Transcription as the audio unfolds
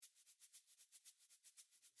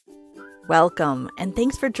Welcome, and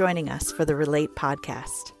thanks for joining us for the Relate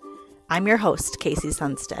podcast. I'm your host, Casey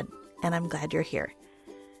Sunstead, and I'm glad you're here.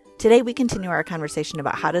 Today, we continue our conversation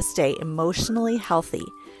about how to stay emotionally healthy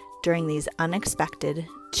during these unexpected,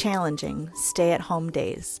 challenging stay-at-home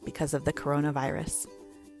days because of the coronavirus.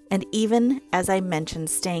 And even as I mentioned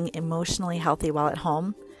staying emotionally healthy while at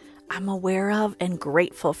home, I'm aware of and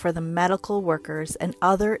grateful for the medical workers and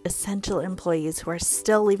other essential employees who are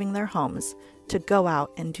still leaving their homes to go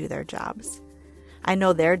out and do their jobs. I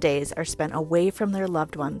know their days are spent away from their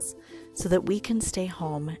loved ones so that we can stay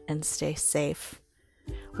home and stay safe.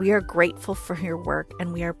 We are grateful for your work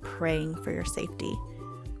and we are praying for your safety.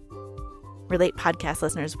 Relate podcast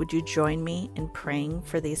listeners, would you join me in praying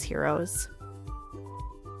for these heroes?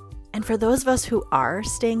 And for those of us who are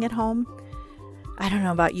staying at home, I don't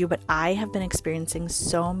know about you, but I have been experiencing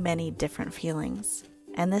so many different feelings.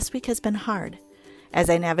 And this week has been hard as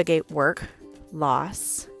I navigate work,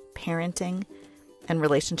 loss, parenting, and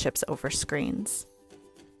relationships over screens.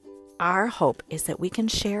 Our hope is that we can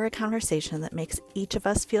share a conversation that makes each of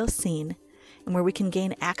us feel seen and where we can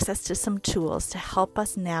gain access to some tools to help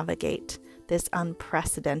us navigate this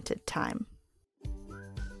unprecedented time.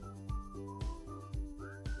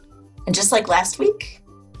 And just like last week,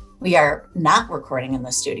 we are not recording in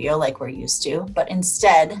the studio like we're used to, but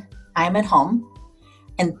instead I'm at home,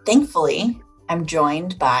 and thankfully I'm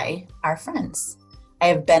joined by our friends. I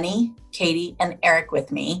have Benny, Katie, and Eric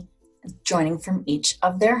with me, joining from each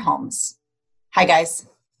of their homes. Hi, guys.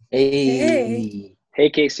 Hey. Hey,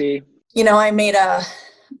 Casey. You know, I made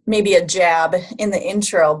maybe a jab in the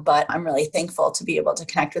intro, but I'm really thankful to be able to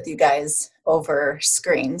connect with you guys over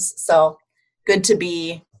screens. So good to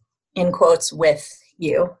be, in quotes, with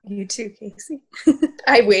you. You too, Casey.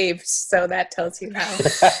 I waved, so that tells you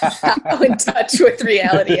how in touch with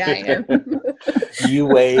reality I am. You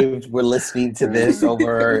waved. We're listening to this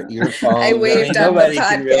over your phone. I waved on the podcast. Nobody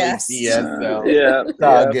can really see us, so Yeah, it's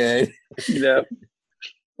all good. Yep.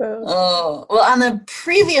 Oh, well, on the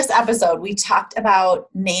previous episode, we talked about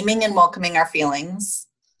naming and welcoming our feelings.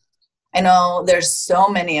 I know there's so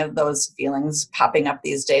many of those feelings popping up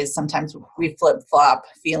these days. Sometimes we flip-flop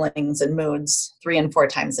feelings and moods 3 and 4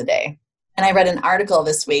 times a day. And I read an article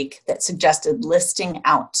this week that suggested listing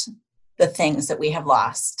out the things that we have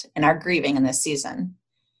lost and are grieving in this season,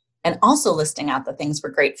 and also listing out the things we're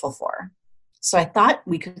grateful for. So I thought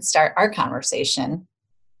we could start our conversation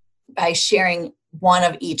by sharing one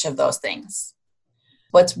of each of those things.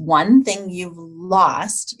 What's one thing you've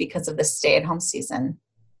lost because of the stay-at-home season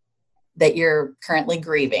that you're currently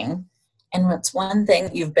grieving, and what's one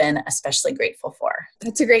thing you've been especially grateful for?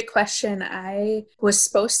 That's a great question. I was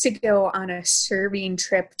supposed to go on a serving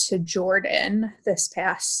trip to Jordan this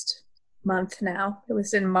past month now. It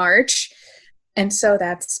was in March. And so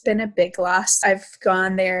that's been a big loss. I've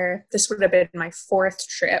gone there. This would have been my 4th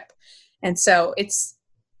trip. And so it's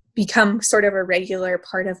become sort of a regular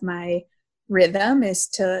part of my rhythm is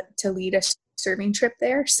to lead a serving trip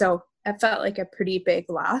there. So it felt like a pretty big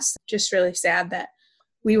loss. Just really sad that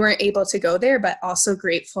we weren't able to go there, but also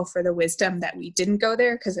grateful for the wisdom that we didn't go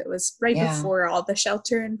there because it was right before all the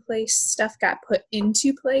shelter in place stuff got put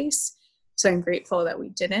into place. So I'm grateful that we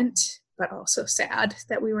didn't, but also sad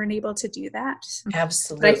that we weren't able to do that.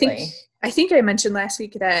 Absolutely. But I think I mentioned last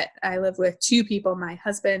week that I live with 2 people, my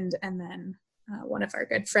husband and then one of our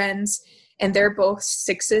good friends, and they're both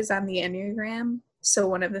 6s on the Enneagram. So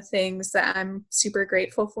one of the things that I'm super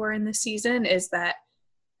grateful for in this season is that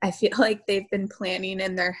I feel like they've been planning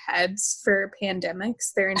in their heads for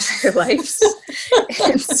pandemics their entire lives.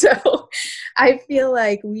 And so I feel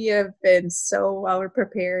like we have been so well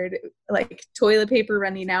prepared. Like toilet paper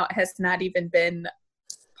running out has not even been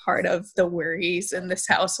part of the worries in this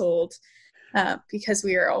household because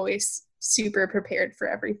we are always super prepared for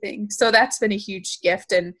everything. So that's been a huge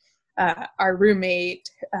gift. And our roommate,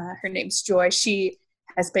 her name's Joy, she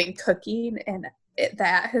has been cooking, and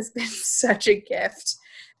that has been such a gift.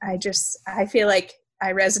 I feel like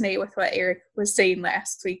I resonate with what Eric was saying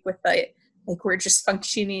last week with like we're just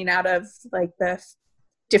functioning out of like the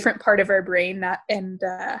different part of our brain, and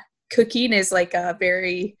cooking is like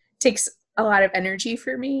takes a lot of energy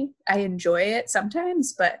for me. I enjoy it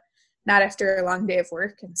sometimes, but not after a long day of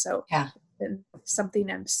work. And so it's been something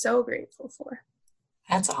I'm so grateful for.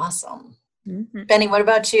 That's awesome. Mm-hmm. Benny, what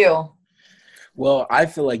about you? Well, I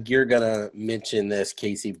feel like you're going to mention this,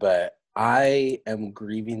 Casey, but I am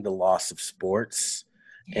grieving the loss of sports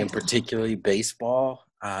and particularly baseball.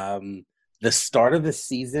 The start of the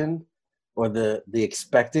season, or the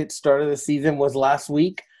expected start of the season, was last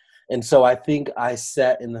week. And so I think I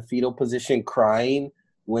sat in the fetal position crying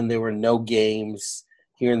when there were no games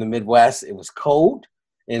here in the Midwest. It was cold.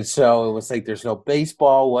 And so it was like, there's no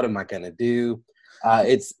baseball. What am I going to do?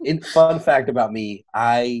 Fun fact about me.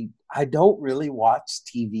 I don't really watch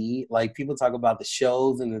TV. Like people talk about the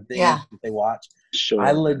shows and the things that they watch. Sure.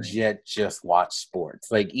 I legit just watch sports.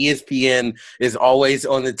 Like ESPN is always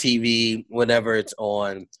on the TV whenever it's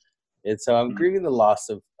on. And so I'm grieving the loss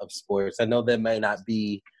of sports. I know that may not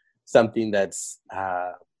be something that's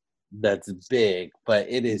big, but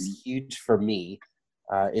it is huge for me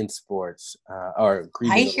in sports.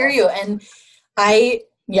 I hear you. And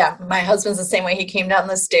my husband's the same way. He came down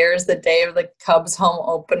the stairs the day of the Cubs home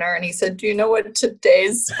opener and he said, do you know what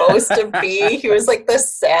today's supposed to be? He was like the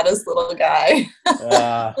saddest little guy.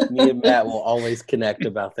 Me and Matt will always connect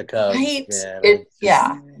about the Cubs.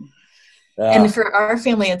 Right? And for our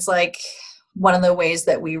family, it's like one of the ways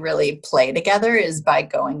that we really play together is by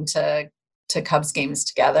going to Cubs games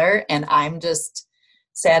together. And I'm just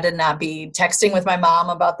sad to not be texting with my mom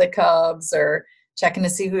about the Cubs or checking to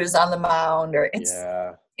see who's on the mound. Or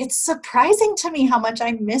it's surprising to me how much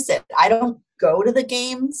I miss it. I don't go to the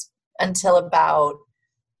games until about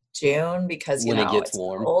June because when it gets it's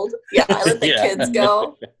warm. Cold. Yeah, I let the kids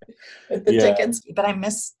go with the tickets, but I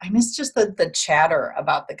miss just the chatter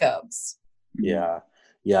about the Cubs. Yeah,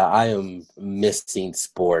 I am missing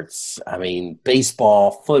sports. I mean,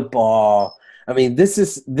 baseball, football. I mean, this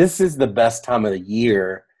is the best time of the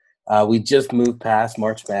year. We just moved past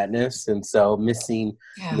March Madness, and so missing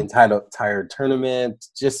the entire tournament,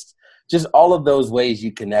 just all of those ways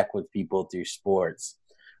you connect with people through sports.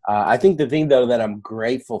 I think the thing, though, that I'm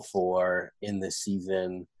grateful for in this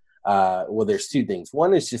season, there's two things.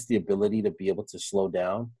 One is just the ability to be able to slow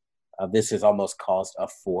down. This has almost caused a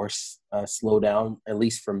forced slowdown, at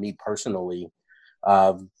least for me personally.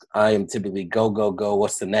 I am typically go.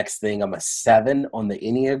 What's the next thing? I'm a 7 on the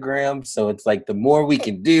Enneagram. So it's like the more we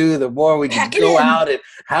can do, the more we can go out and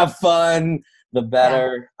have fun, the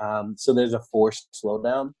better. So there's a forced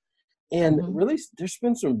slowdown. And really, there's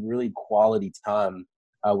been some really quality time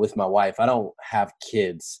with my wife. I don't have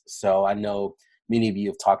kids, so I know many of you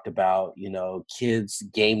have talked about, kids,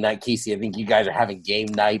 game night. Casey, I think you guys are having game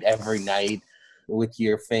night every night with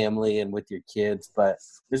your family and with your kids. But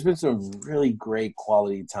there's been some really great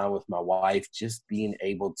quality time with my wife, just being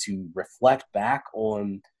able to reflect back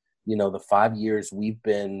on, the 5 years we've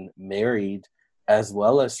been married, as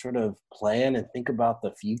well as sort of plan and think about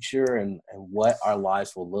the future and what our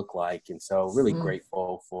lives will look like. And so really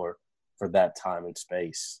grateful for that time and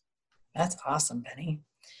space. That's awesome, Benny.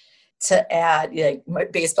 To add,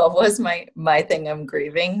 baseball was my thing. I'm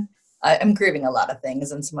grieving. I'm grieving a lot of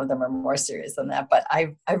things, and some of them are more serious than that. But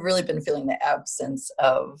I've really been feeling the absence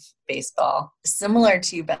of baseball. Similar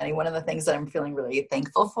to you, Benny, one of the things that I'm feeling really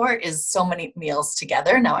thankful for is so many meals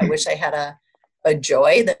together. Now, I wish I had a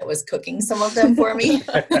Joy that was cooking some of them for me.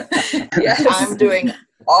 Yes. I'm doing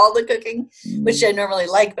all the cooking, which I normally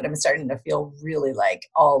like, but I'm starting to feel really like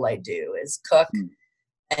all I do is cook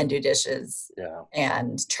and do dishes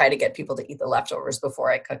and try to get people to eat the leftovers before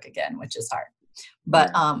I cook again, which is hard. But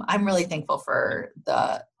I'm really thankful for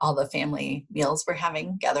all the family meals we're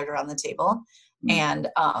having gathered around the table. And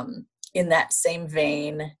in that same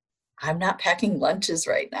vein, I'm not packing lunches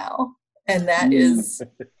right now. And that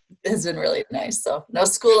has been really nice. So no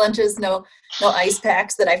school lunches, no ice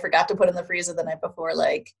packs that I forgot to put in the freezer the night before.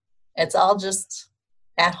 Like it's all just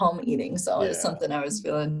at home eating. So it's something I was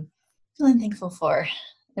feeling thankful for.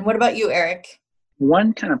 And what about you, Eric?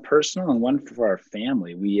 One kind of personal and one for our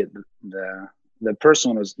family. The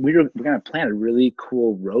personal was we're going to plan a really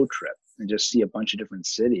cool road trip and just see a bunch of different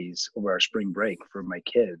cities over our spring break for my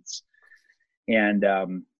kids. And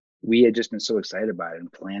we had just been so excited about it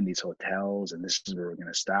and planned these hotels and this is where we're going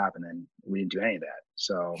to stop. And then we didn't do any of that.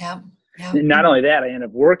 So not only that, I ended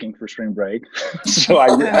up working for spring break. So I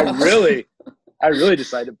really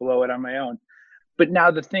decided to blow it on my own. But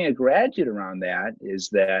now the thing of gratitude around that is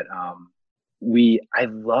that I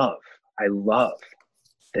love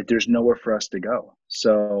that there's nowhere for us to go.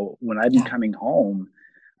 So when I've been coming home,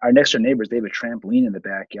 our next door neighbors, they have a trampoline in the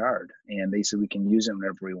backyard and they said we can use it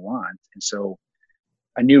whenever we want. And so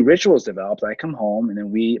a new ritual is developed. I come home and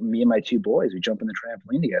then me and my 2 boys, we jump in the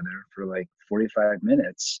trampoline together for like 45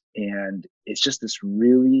 minutes. And it's just this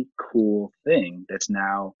really cool thing that's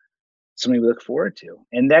now something we look forward to.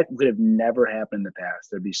 And that would have never happened in the past.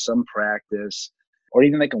 There'd be some practice or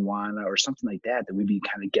even like a Awana or something like that we'd be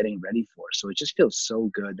kind of getting ready for. So it just feels so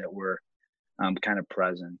good that we're kind of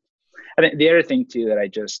present. I think the other thing too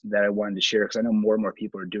that I wanted to share, because I know more and more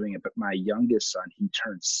people are doing it, but my youngest son, he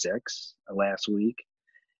turned 6 last week.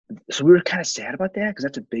 So we were kind of sad about that because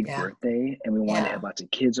that's a big birthday and we wanted to have lots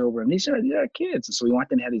of kids over and these are our kids. And so we want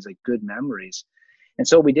them to have these like good memories. And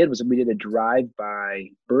so what we did was we did a drive-by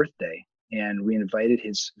birthday, and we invited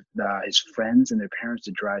his friends and their parents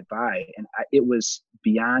to drive by, and it was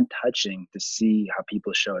beyond touching to see how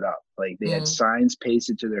people showed up. Like they had signs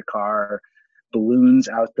pasted to their car, balloons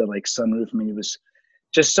out the like sunroof. I mean, it was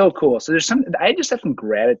just so cool. So I just have some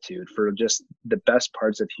gratitude for just the best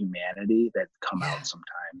parts of humanity that come out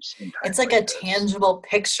sometimes. It's like a tangible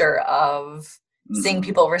picture of seeing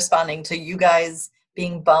people responding to you guys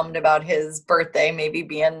being bummed about his birthday, maybe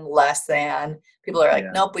being less than. People are like,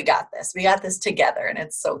 nope, we got this. We got this together. And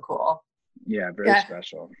it's so cool. Yeah, very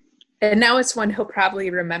special. And now it's one he'll probably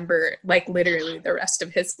remember, like literally the rest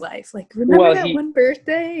of his life. Like, remember that one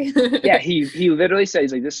birthday? Yeah, he literally says,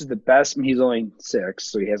 he's like, this is the best. I mean, he's only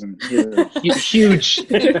 6, so he has a huge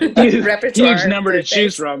number to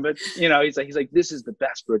choose from. But he's like, this is the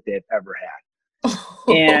best birthday I've ever had.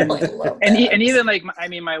 And even like, I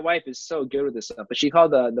mean, my wife is so good with this stuff, but she called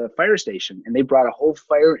the fire station, and they brought a whole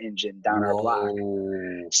fire engine down our block.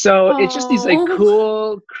 So it's just these like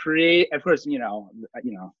cool, of course, I'm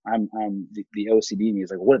the OCD in me is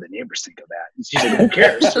like, what do the neighbors think of that? And she's like, who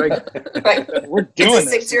cares? Like, right. We're doing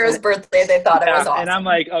it's a 6-year-old's birthday. They thought it was awesome. And I'm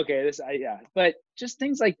like, okay, but just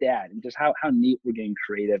things like that, and just how neat we're getting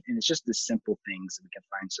creative, and it's just the simple things that we can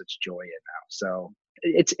find such joy in now. So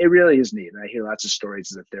it really is neat. And I hear lots of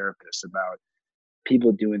stories as a therapist about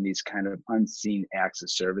people doing these kind of unseen acts of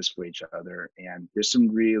service for each other. And there's some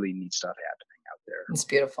really neat stuff happening out there. It's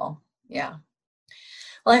beautiful. Yeah.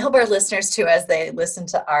 Well, I hope our listeners too, as they listen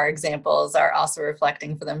to our examples, are also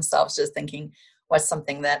reflecting for themselves, just thinking, what's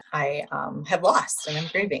something that I have lost and I'm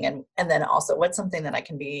grieving? And then also what's something that I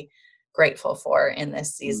can be grateful for in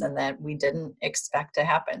this season that we didn't expect to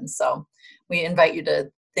happen. So we invite you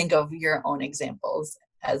to think of your own examples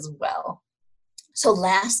as well. So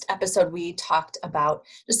last episode, we talked about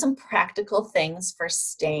just some practical things for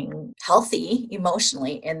staying healthy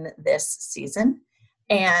emotionally in this season.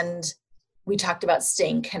 And we talked about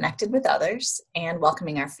staying connected with others and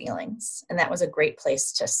welcoming our feelings. And that was a great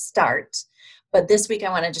place to start. But this week,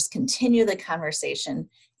 I want to just continue the conversation,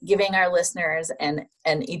 giving our listeners and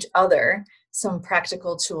each other some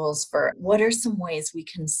practical tools for what are some ways we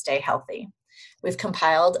can stay healthy. We've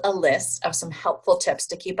compiled a list of some helpful tips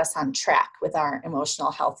to keep us on track with our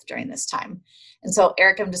emotional health during this time. And so,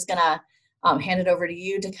 Eric, I'm just going to hand it over to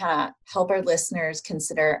you to kind of help our listeners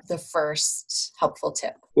consider the first helpful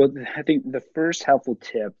tip. Well, I think the first helpful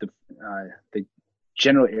tip, the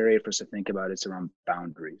general area for us to think about is around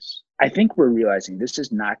boundaries. I think we're realizing this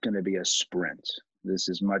is not going to be a sprint. This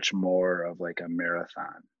is much more of like a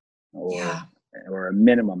marathon or a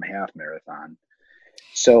minimum half marathon.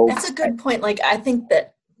 So that's a good point. Like, I think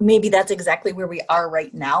that maybe that's exactly where we are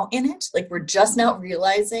right now in it. Like, we're just now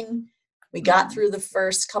realizing we got through the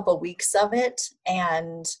first couple weeks of it,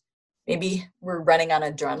 and maybe we're running on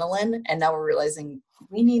adrenaline, and now we're realizing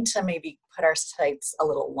we need to maybe put our sights a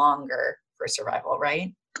little longer for survival,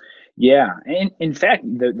 right? Yeah. And in fact,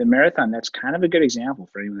 the marathon, that's kind of a good example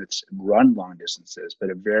for anyone that's run long distances. But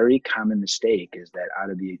a very common mistake is that out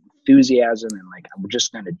of the enthusiasm and like, we're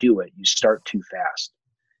just going to do it, you start too fast.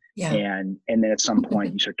 Yeah. And then at some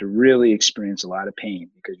point you start to really experience a lot of pain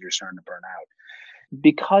because you're starting to burn out.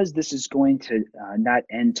 Because this is going to not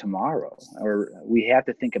end tomorrow, or we have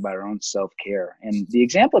to think about our own self-care. And the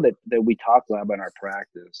example that we talk a lot about in our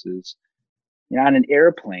practice is, on an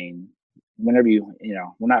airplane, whenever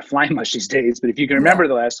we're not flying much these days, but if you can remember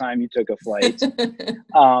the last time you took a flight,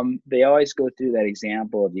 they always go through that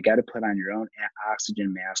example of you got to put on your own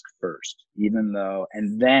oxygen mask first,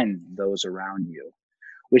 and then those around you,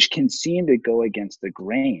 which can seem to go against the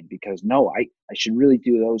grain because I should really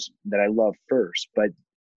do those that I love first, but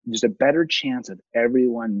there's a better chance of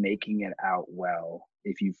everyone making it out well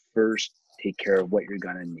if you first take care of what you're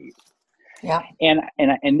going to need. Yeah. And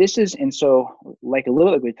so like a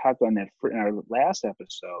little bit we talked about in our last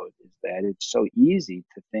episode is that it's so easy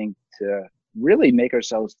to really make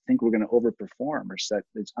ourselves think we're going to overperform or set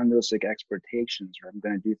these unrealistic expectations, or I'm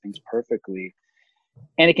going to do things perfectly.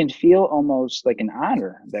 And it can feel almost like an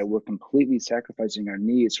honor that we're completely sacrificing our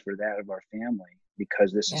needs for that of our family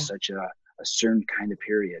because this is such a certain kind of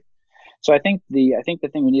period. So I think the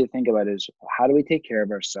thing we need to think about is how do we take care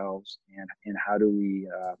of ourselves and how do we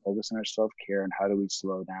focus on our self-care and how do we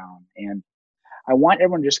slow down? And I want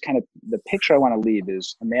everyone just kind of, the picture I want to leave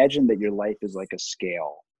is imagine that your life is like a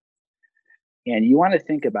scale. And you want to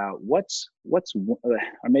think about what's or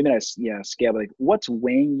maybe not a scale, but like what's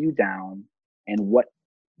weighing you down and what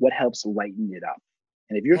helps lighten it up.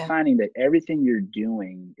 And if you're finding that everything you're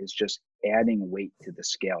doing is just adding weight to the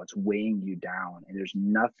scale, it's weighing you down and there's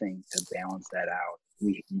nothing to balance that out,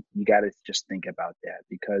 you got to just think about that,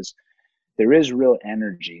 because there is real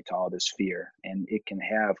energy to all this fear, and it can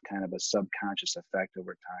have kind of a subconscious effect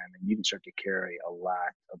over time, and you can start to carry a lot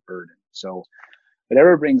of burden. So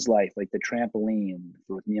whatever brings life, like the trampoline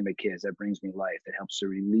with me and my kids, that brings me life, that helps to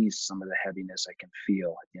release some of the heaviness I can feel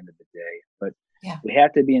at the end of the day. But we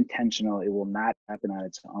have to be intentional. It will not happen on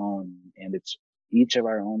its own, and it's each of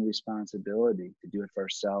our own responsibility to do it for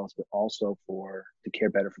ourselves, but also to care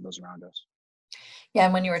better for those around us. Yeah,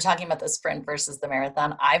 and when you were talking about the sprint versus the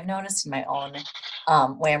marathon, I've noticed in my own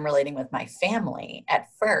way I'm relating with my family. At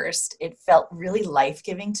first, it felt really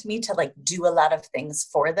life-giving to me to like do a lot of things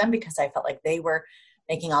for them, because I felt like they were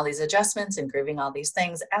making all these adjustments and grieving all these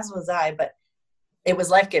things, as was I, but it was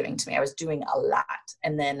life-giving to me. I was doing a lot.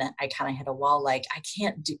 And then I kind of hit a wall, like I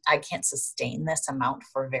can't sustain this amount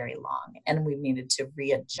for very long. And we needed to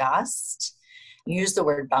readjust, use the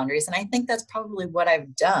word boundaries. And I think that's probably what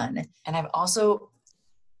I've done. And I've also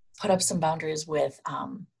put up some boundaries with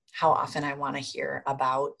how often I want to hear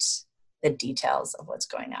about the details of what's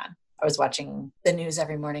going on. I was watching the news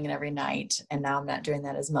every morning and every night, and now I'm not doing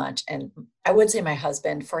that as much. And I would say my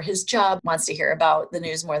husband, for his job, wants to hear about the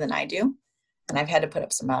news more than I do. And I've had to put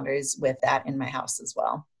up some boundaries with that in my house as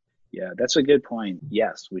well. Yeah, that's a good point.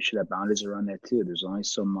 Yes, we should have boundaries around that too. There's only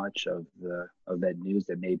so much of that news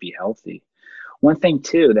that may be healthy. One thing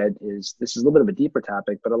too, this is a little bit of a deeper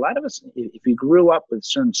topic, but a lot of us, if we grew up with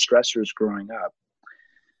certain stressors growing up,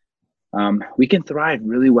 we can thrive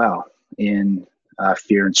really well in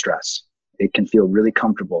fear and stress. It can feel really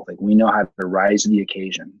comfortable. Like we know how to rise to the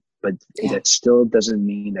occasion, but that still doesn't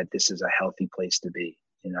mean that this is a healthy place to be.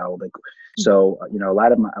 So, a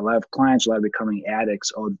lot of clients, a lot of recovering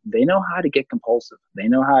addicts, they know how to get compulsive. They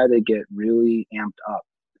know how to get really amped up,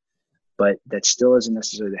 but that still isn't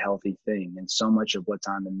necessarily the healthy thing. And so much of what's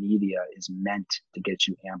on the media is meant to get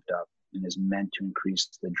you amped up and is meant to increase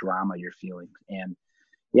the drama you're feeling. And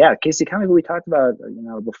yeah, Casey, kind of what we talked about,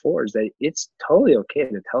 before, is that it's totally okay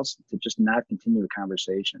to just not continue the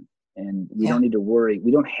conversation. And we don't need to worry.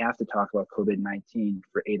 We don't have to talk about COVID-19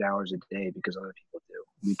 for 8 hours a day because other people do.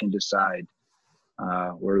 We can decide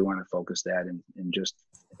where we want to focus that, and just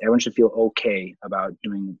everyone should feel okay about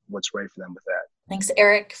doing what's right for them with that. Thanks,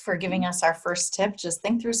 Eric, for giving us our first tip. Just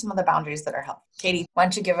think through some of the boundaries that are helpful. Katie, why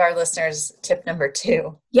don't you give our listeners tip number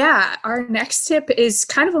 2? Yeah, our next tip is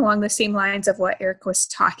kind of along the same lines of what Eric was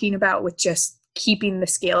talking about, with just keeping the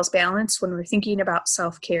scales balanced. When we're thinking about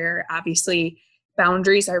self-care, obviously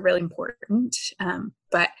boundaries are really important.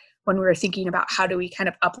 But when we're thinking about how do we kind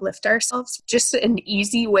of uplift ourselves, just an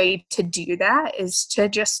easy way to do that is to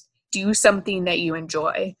just do something that you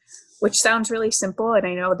enjoy, which sounds really simple. And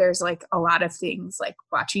I know there's like a lot of things like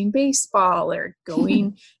watching baseball or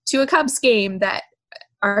going to a Cubs game that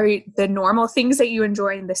are the normal things that you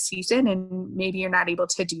enjoy in the season, and maybe you're not able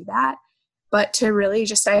to do that. But to really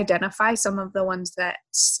just identify some of the ones that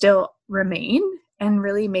still remain and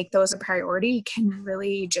really make those a priority can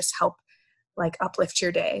really just help like uplift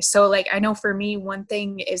your day. So like, I know for me, one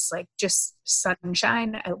thing is like just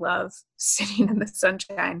sunshine. I love sitting in the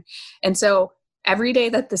sunshine. And so every day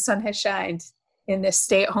that the sun has shined in this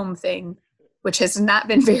stay-at-home thing, which has not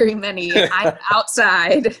been very many, I'm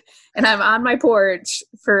outside and I'm on my porch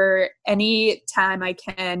for any time I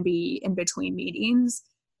can be in between meetings.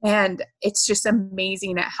 And it's just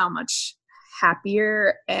amazing at how much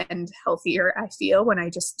happier and healthier I feel when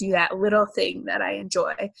I just do that little thing that I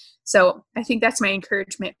enjoy. So I think that's my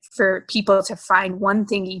encouragement for people, to find one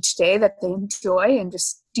thing each day that they enjoy and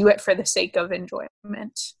just do it for the sake of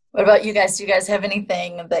enjoyment. What about you guys? Do you guys have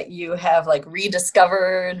anything that you have like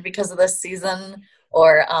rediscovered because of this season,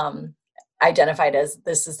 or identified as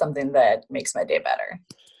this is something that makes my day better?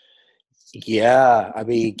 Yeah, I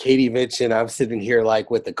mean, Katie mentioned I'm sitting here like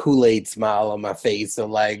with a Kool-Aid smile on my face. So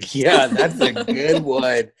like, yeah, that's a good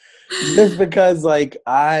one. Just because like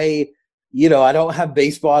I don't have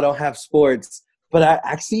baseball, I don't have sports, but I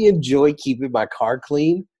actually enjoy keeping my car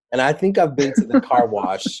clean. And I think I've been to the car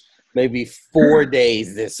wash maybe 4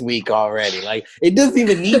 days this week already. Like, it doesn't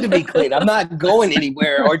even need to be clean. I'm not going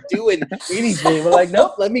anywhere or doing anything. But like,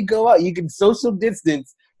 nope, let me go out. You can social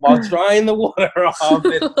distance while drying the water off.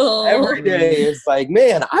 And every day it's like,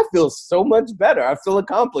 man, I feel so much better. I feel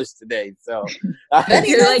accomplished today. So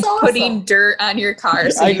you're like awesome. Putting dirt on your car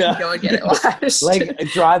so you can go and get it washed. Like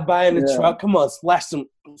drive by in the truck. Come on, splash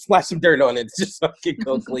some dirt on it just so I can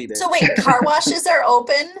go clean it. So wait, car washes are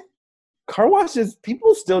open? Car washes,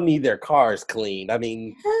 people still need their cars cleaned. I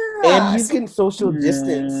mean, and you can social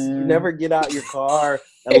distance. You never get out your car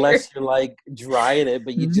unless you're like drying it,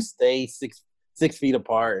 but you just stay six feet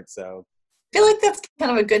apart. So I feel like that's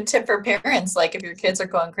kind of a good tip for parents. Like if your kids are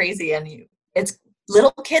going crazy, and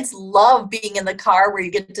little kids love being in the car where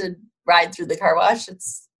you get to ride through the car wash.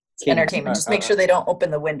 It's entertainment. Just make sure they don't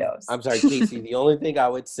open the windows. I'm sorry, Casey. The only thing I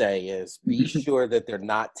would say is be sure that they're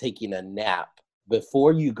not taking a nap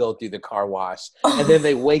before you go through the car wash, and then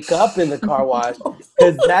they wake up in the car wash,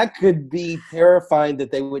 because that could be terrifying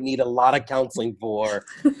that they would need a lot of counseling for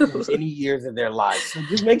many years of their lives. So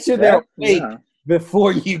just make sure they're awake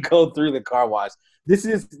before you go through the car wash. This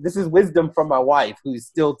is wisdom from my wife, who's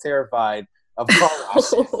still terrified of car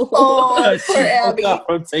washes. Oh, She woke up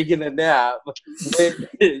from taking a nap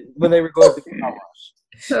when they were going through the car wash.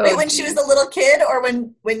 Wait, when she was a little kid, or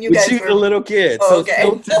when you guys she was were... a little kid. So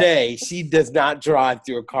still today, she does not drive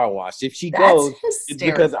through a car wash. If she goes, it's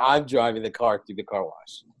because I'm driving the car through the car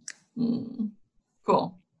wash.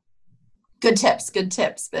 Cool. Good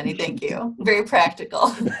tips, Benny. Thank you. Very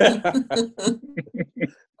practical.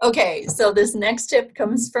 Okay, so this next tip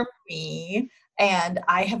comes from me, and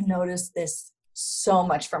I have noticed this so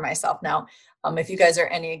much for myself now. If you guys are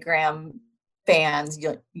Enneagram fans,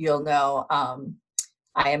 you'll know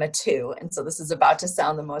I am a 2, and so this is about to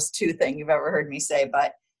sound the most 2 thing you've ever heard me say,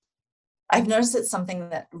 but I've noticed it's something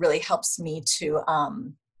that really helps me to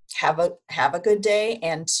have a good day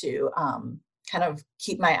and to kind of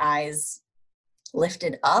keep my eyes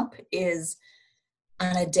lifted up is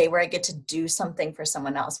on a day where I get to do something for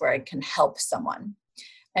someone else, where I can help someone.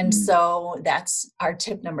 And so that's our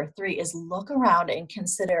tip number 3 is look around and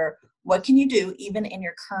consider what can you do even in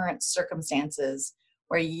your current circumstances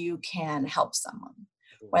where you can help someone,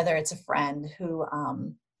 whether it's a friend who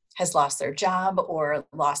has lost their job or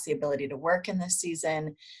lost the ability to work in this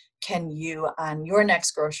season. Can you, on your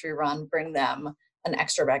next grocery run, bring them an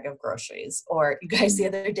extra bag of groceries? Or you guys, the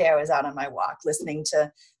other day I was out on my walk listening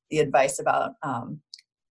to the advice about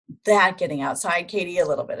that, getting outside, Katie, a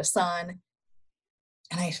little bit of sun.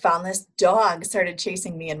 And I found this dog started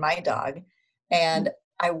chasing me and my dog. And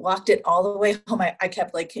I walked it all the way home. I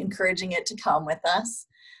kept like encouraging it to come with us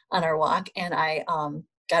on our walk. And I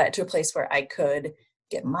got it to a place where I could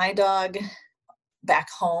get my dog back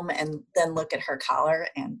home and then look at her collar.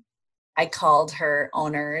 And I called her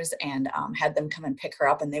owners and had them come and pick her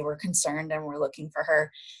up, and they were concerned and were looking for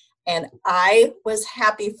her. And I was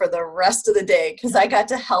happy for the rest of the day because I got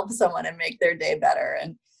to help someone and make their day better.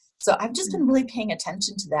 And so I've just been really paying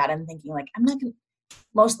attention to that and thinking like,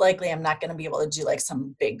 most likely I'm not going to be able to do like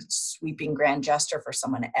some big sweeping grand gesture for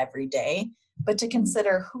someone every day, but to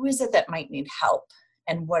consider who is it that might need help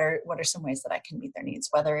and what are some ways that I can meet their needs,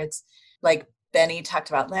 whether it's like Benny talked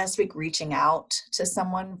about last week, reaching out to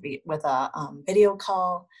someone with a video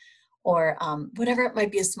call, or whatever it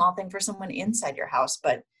might be, a small thing for someone inside your house,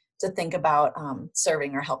 but to think about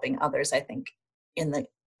serving or helping others, I think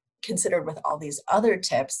considered with all these other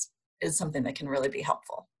tips is something that can really be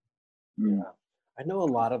helpful. Yeah. I know a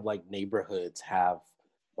lot of like neighborhoods have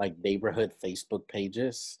like neighborhood Facebook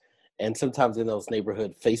pages, and sometimes in those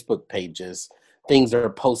neighborhood Facebook pages, things are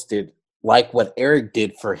posted like what Eric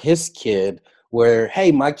did for his kid, where,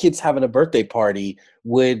 hey, my kid's having a birthday party.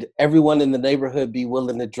 Would everyone in the neighborhood be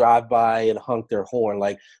willing to drive by and honk their horn?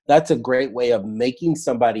 Like, that's a great way of making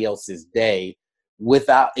somebody else's day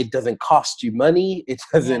without, it doesn't cost you money. It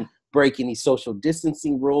doesn't break any social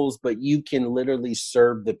distancing rules, but you can literally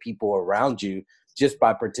serve the people around you just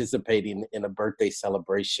by participating in a birthday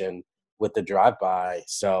celebration with the drive-by.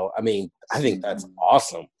 So, I mean, I think that's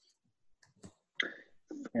awesome.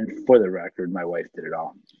 And for the record, my wife did it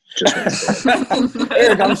all. Just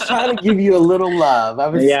Eric, I was trying to give you a little love.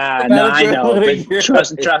 I know. But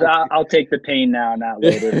trust. I'll take the pain now, not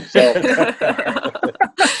later. So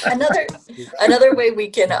another way we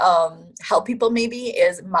can help people maybe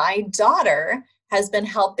is my daughter has been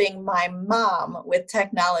helping my mom with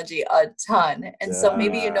technology a ton. And so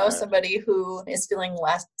maybe you know somebody who is feeling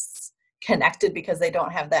less connected because they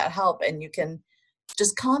don't have that help, and you can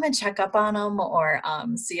just call them and check up on them, or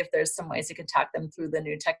see if there's some ways you can talk them through the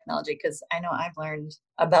new technology. Because I know I've learned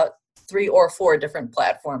about 3 or 4 different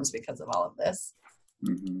platforms because of all of this.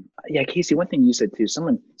 Mm-hmm. Yeah, Casey, one thing you said too,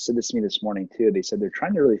 someone said this to me this morning too. They said they're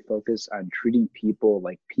trying to really focus on treating people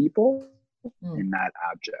like people and not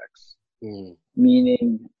objects.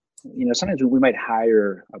 Meaning, sometimes we might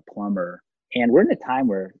hire a plumber, and we're in a time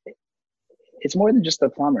where it's more than just a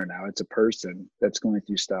plumber now. It's a person that's going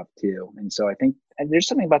through stuff too. And so I think there's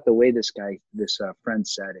something about the way this friend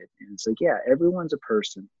said it. And it's like, yeah, everyone's a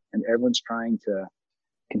person, and everyone's trying to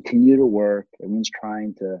continue to work. Everyone's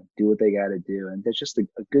trying to do what they got to do. And that's just a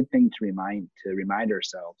good thing to remind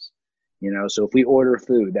ourselves, So if we order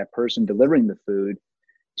food, that person delivering the food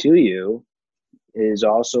to you, is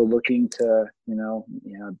also looking to,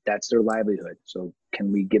 that's their livelihood. So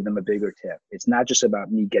can we give them a bigger tip? It's not just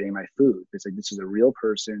about me getting my food. It's like, this is a real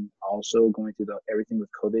person also going through everything with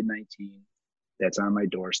COVID-19 that's on my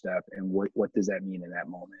doorstep. And what does that mean in that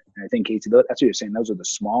moment? And I think, Casey, that's what you're saying. Those are the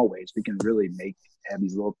small ways we can really have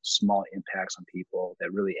these little small impacts on people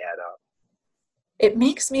that really add up. It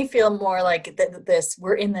makes me feel more like this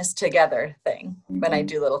we're in this together thing when I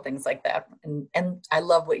do little things like that. And I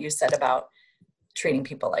love what you said about treating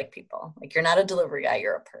people like people. Like, you're not a delivery guy,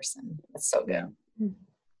 you're a person. That's so good. Yeah.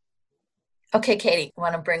 Okay, Katie,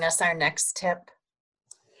 want to bring us our next tip?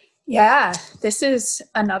 Yeah, this is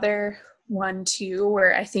another one too,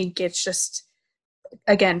 where I think it's just,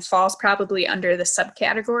 again, falls probably under the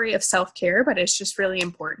subcategory of self-care, but it's just really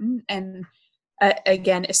important. And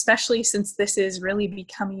again, especially since this is really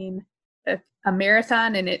becoming a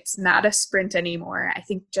marathon and it's not a sprint anymore, I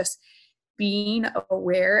think just being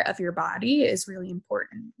aware of your body is really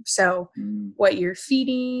important. So what you're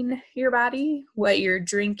feeding your body, what you're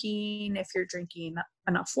drinking, if you're drinking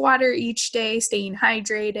enough water each day, staying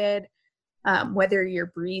hydrated, whether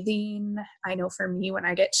you're breathing. I know for me, when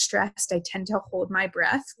I get stressed, I tend to hold my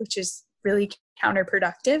breath, which is really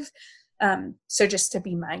counterproductive. So just to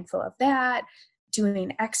be mindful of that,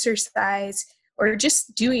 doing exercise, or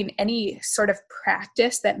just doing any sort of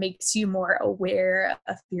practice that makes you more aware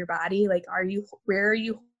of your body. Like, where are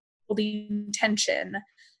you holding tension?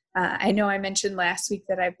 I know I mentioned last week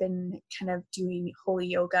that I've been kind of doing holy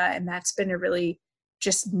yoga, and that's been a really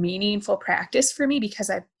just meaningful practice for me because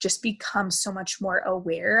I've just become so much more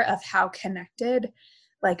aware of how connected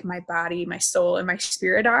like my body, my soul, and my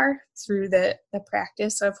spirit are through the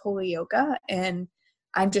practice of holy yoga. And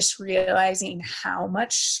I'm just realizing how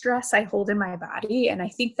much stress I hold in my body. And I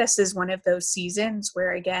think this is one of those seasons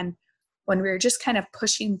where, again, when we're just kind of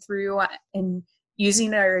pushing through and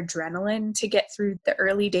using our adrenaline to get through the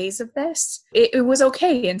early days of this, it was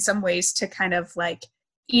okay in some ways to kind of like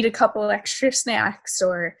eat a couple extra snacks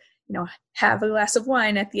or, have a glass of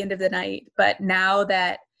wine at the end of the night. But now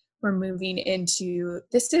that we're moving into,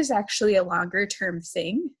 this is actually a longer term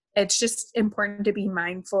thing. It's just important to be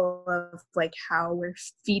mindful of like how we're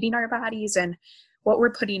feeding our bodies and what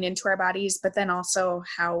we're putting into our bodies, but then also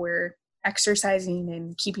how we're exercising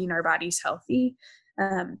and keeping our bodies healthy,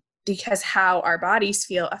 because how our bodies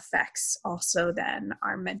feel affects also then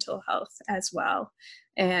our mental health as well.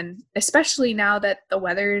 And especially now that the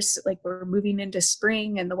weather's like, we're moving into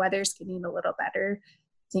spring and the weather's getting a little better,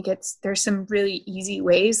 I think there's some really easy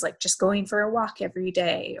ways, like just going for a walk every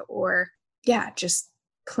day, or just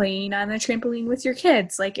playing on the trampoline with your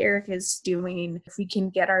kids like Eric is doing. If we can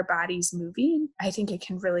get our bodies moving, I think it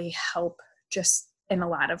can really help just in a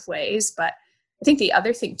lot of ways. But I think the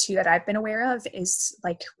other thing too that I've been aware of is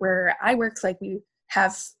like where I work, like we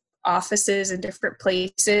have offices in different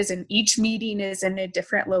places and each meeting is in a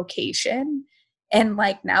different location. And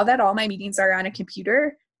like now that all my meetings are on a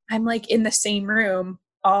computer, I'm like in the same room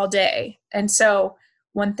all day. And so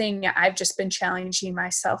one thing I've just been challenging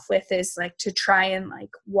myself with is like to try and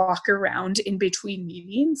like walk around in between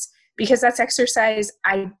meetings, because that's exercise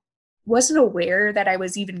I wasn't aware that I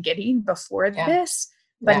was even getting before this.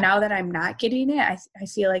 But now that I'm not getting it, I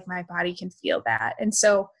feel like my body can feel that. And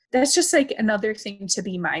so that's just like another thing to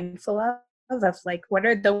be mindful of like, what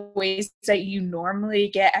are the ways that you normally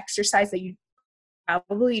get exercise that you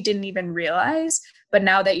probably didn't even realize, but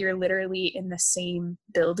now that you're literally in the same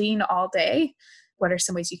building all day, what are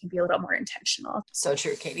some ways you can be a little more intentional? So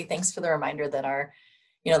true, Katie. Thanks for the reminder that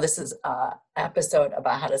this is an episode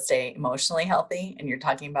about how to stay emotionally healthy, and you're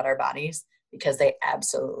talking about our bodies because they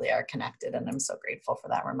absolutely are connected. And I'm so grateful for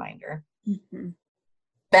that reminder. Mm-hmm.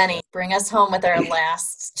 Benny, bring us home with our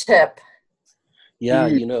last tip. Yeah,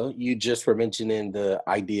 you just were mentioning the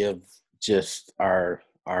idea of just our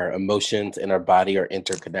emotions and our body are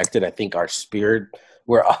interconnected. I think our spirit,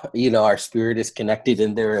 our spirit is connected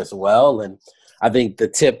in there as well. And I think the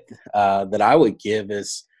tip that I would give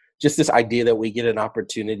is just this idea that we get an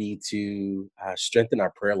opportunity to strengthen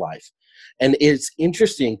our prayer life. And it's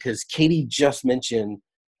interesting because Katie just mentioned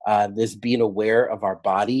this being aware of our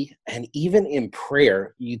body. And even in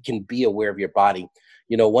prayer, you can be aware of your body.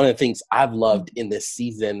 One of the things I've loved in this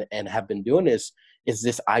season and have been doing is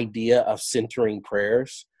this idea of centering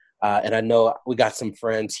prayers. And I know we got some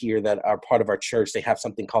friends here that are part of our church. They have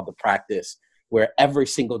something called The Practice, where every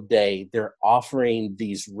single day they're offering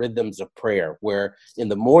these rhythms of prayer, where in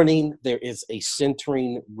the morning there is a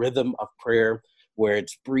centering rhythm of prayer, where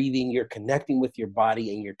it's breathing, you're connecting with your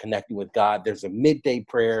body and you're connecting with God. There's a midday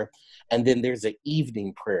prayer, and then there's an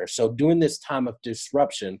evening prayer. So during this time of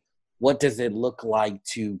disruption, what does it look like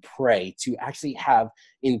to pray, to actually have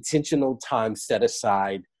intentional time set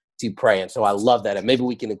aside to pray. And so I love that. And maybe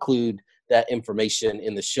we can include that information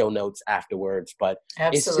in the show notes afterwards, but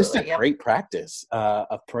it's just a great practice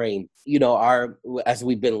of praying. You know, as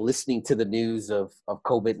we've been listening to the news of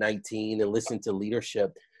COVID-19 and listening to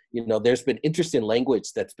leadership, you know, there's been interesting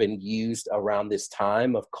language that's been used around this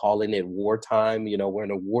time of calling it wartime. You know, we're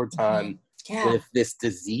in a wartime with this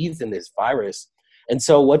disease and this virus. And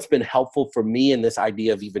so what's been helpful for me in this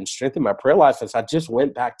idea of even strengthening my prayer life is I just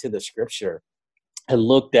went back to the scripture and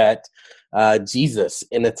looked at Jesus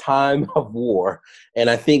in a time of war. And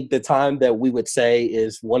I think the time that we would say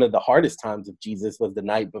is one of the hardest times of Jesus was the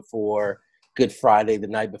night before Good Friday, the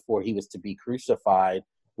night before he was to be crucified.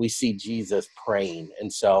 We see Jesus praying.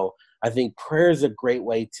 And so I think prayer is a great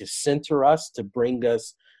way to center us, to bring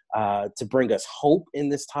us hope in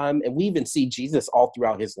this time. And we even see Jesus all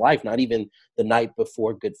throughout his life, not even the night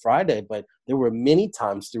before Good Friday, but there were many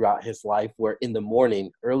times throughout his life where in the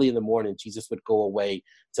morning, early in the morning, Jesus would go away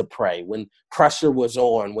to pray. When pressure was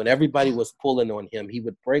on, when everybody was pulling on him, he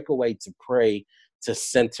would break away to pray, to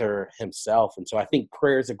center himself. And so I think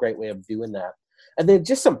prayer is a great way of doing that. And then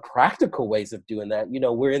just some practical ways of doing that. You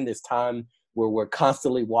know, we're in this time where we're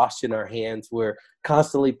constantly washing our hands. We're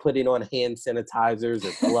constantly putting on hand sanitizers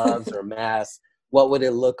or gloves or masks. What would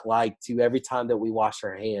it look like to every time that we wash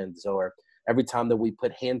our hands or every time that we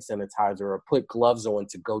put hand sanitizer or put gloves on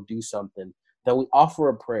to go do something, that we offer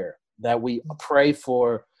a prayer, that we pray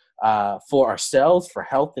for ourselves, for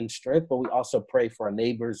health and strength, but we also pray for our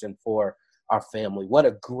neighbors and for our family. What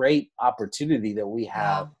a great opportunity that we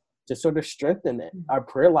have to sort of strengthen our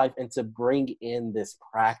prayer life and to bring in this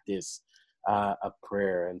practice of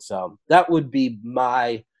prayer. And so that would be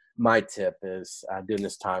my tip is during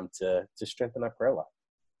this time to strengthen our prayer life.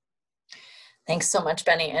 Thanks so much,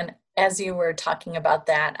 Benny. And as you were talking about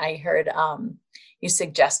that, I heard you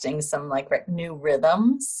suggesting some like new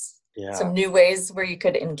rhythms, some new ways where you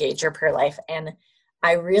could engage your prayer life. And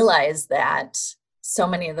I realized that so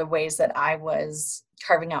many of the ways that I was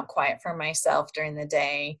carving out quiet for myself during the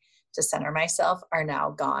day to center myself are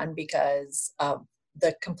now gone because of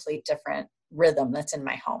the complete different rhythm that's in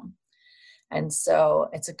my home. And so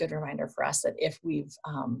it's a good reminder for us that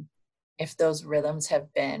if those rhythms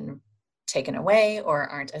have been taken away or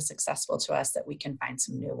aren't as accessible to us, that we can find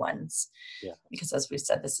some new ones. Yeah. Because as we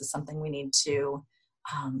said, this is something we need to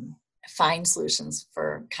find solutions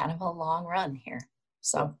for kind of a long run here.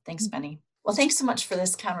 So thanks, Benny. Well, thanks so much for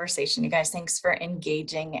this conversation, you guys. Thanks for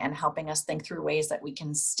engaging and helping us think through ways that we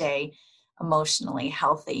can stay emotionally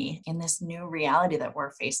healthy in this new reality that we're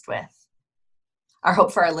faced with. Our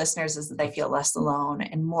hope for our listeners is that they feel less alone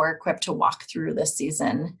and more equipped to walk through this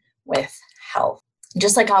season with health.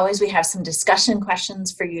 Just like always, we have some discussion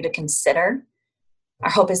questions for you to consider. Our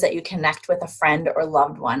hope is that you connect with a friend or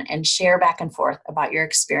loved one and share back and forth about your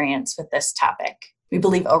experience with this topic. We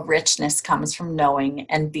believe a richness comes from knowing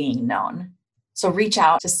and being known. So reach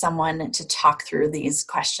out to someone to talk through these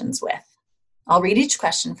questions with. I'll read each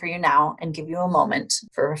question for you now and give you a moment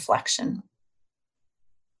for reflection.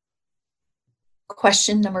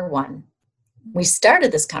 Question number 1. We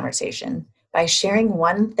started this conversation by sharing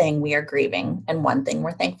one thing we are grieving and one thing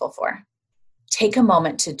we're thankful for. Take a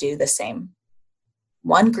moment to do the same.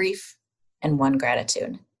 One grief and one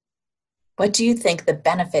gratitude. What do you think the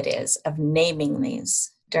benefit is of naming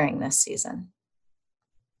these during this season?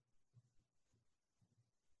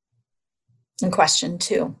 And question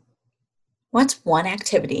 2. What's one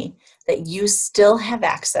activity that you still have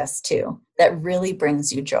access to that really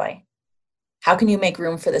brings you joy? How can you make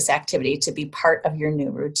room for this activity to be part of your new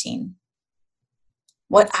routine?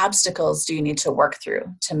 What obstacles do you need to work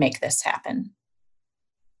through to make this happen?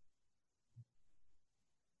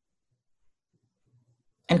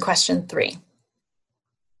 And question 3,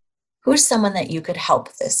 who's someone that you could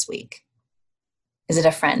help this week? Is it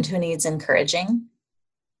a friend who needs encouraging?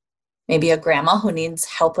 Maybe a grandma who needs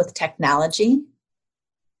help with technology?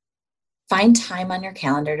 Find time on your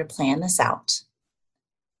calendar to plan this out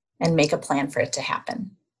and make a plan for it to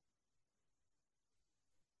happen.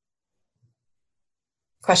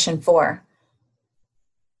 Question 4,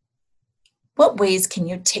 what ways can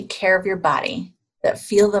you take care of your body that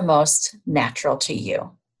feel the most natural to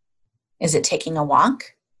you? Is it taking a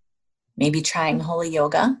walk? Maybe trying holy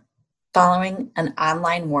yoga? Following an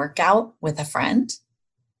online workout with a friend?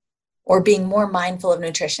 Or being more mindful of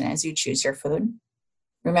nutrition as you choose your food?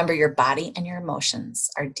 Remember, your body and your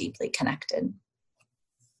emotions are deeply connected.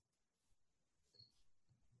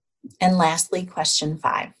 And lastly, question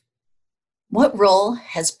 5. What role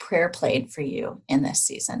has prayer played for you in this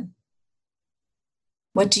season?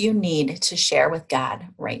 What do you need to share with God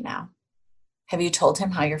right now? Have you told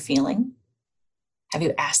him how you're feeling? Have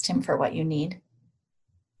you asked him for what you need?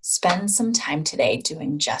 Spend some time today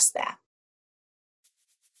doing just that.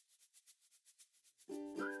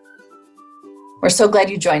 We're so glad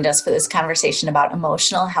you joined us for this conversation about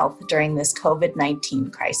emotional health during this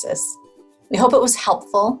COVID-19 crisis. We hope it was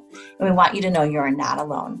helpful, and we want you to know you are not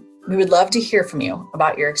alone. We would love to hear from you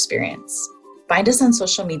about your experience. Find us on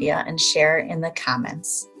social media and share in the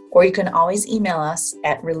comments, or you can always email us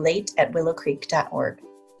at relate@willowcreek.org.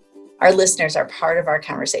 Our listeners are part of our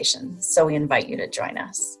conversation, so we invite you to join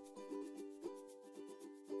us.